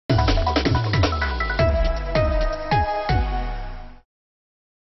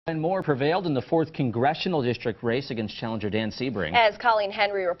Gwen Moore prevailed in the 4th congressional district race against challenger Dan Sebring. As Colleen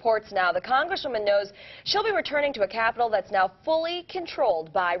Henry reports now, the Congresswoman knows she'll be returning to a Capitol that's now fully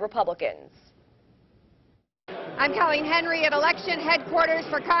controlled by Republicans. I'm Colleen Henry at election headquarters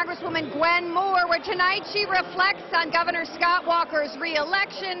for Congresswoman Gwen Moore, where tonight she reflects on Governor Scott Walker's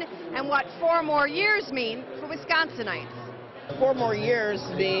re-election and what 4 more years mean for Wisconsinites. 4 more years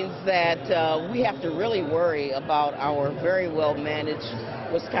means that we have to really worry about our very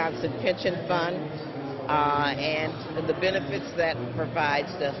well-managed Wisconsin pension fund and the benefits that provides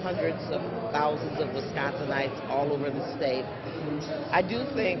to hundreds of thousands of Wisconsinites all over the state. I do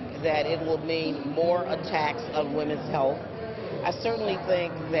think that it will mean more attacks on women's health. I certainly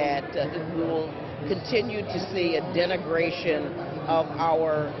think that we will continue to see a denigration of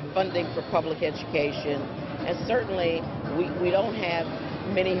our funding for public education, and certainly we don't have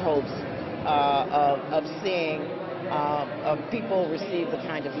many hopes of seeing people receive the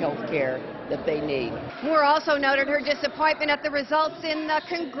kind of health care that they need. Moore also noted her disappointment at the results in the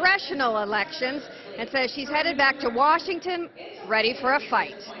congressional elections and says she's headed back to Washington ready for a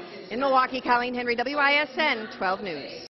fight. In Milwaukee, Colleen Henry, WISN 12 News.